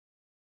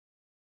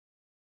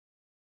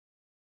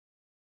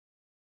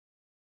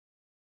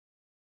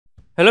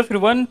Hello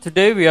everyone,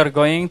 today we are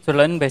going to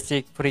learn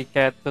basic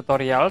FreeCAD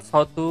tutorials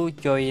how to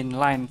join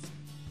lines.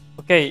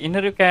 Okay, in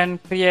here you can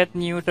create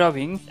new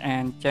drawings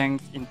and change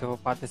into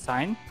path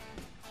design.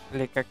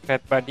 Click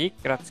create body,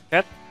 create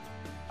sketch.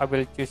 I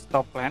will choose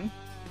top line.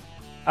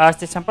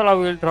 As example, I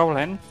will draw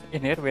lines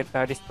in here with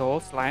this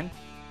tools line.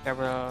 I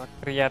will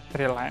create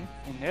 3 lines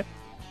in here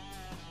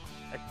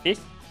like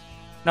this.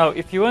 Now,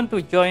 if you want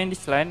to join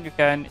this line, you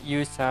can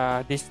use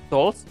these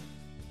tools.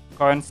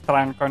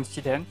 Constrain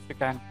coincidence. You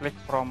can click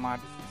from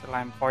this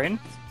line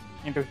point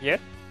into here.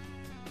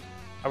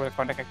 I will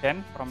connect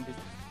again from this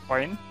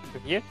point to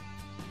here,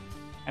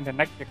 and the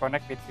next we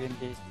connect between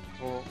these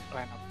 2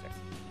 line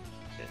objects.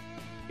 Okay.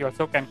 You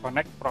also can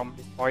connect from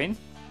this point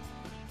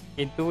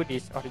into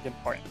this origin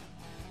point.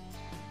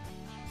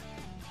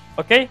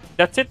 Okay,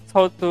 that's it.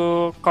 How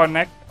to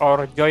connect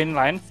or join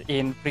lines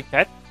in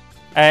FreeCAD.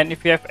 And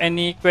if you have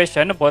any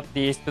question about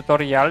this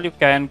tutorial, you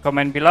can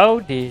comment below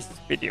this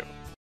video.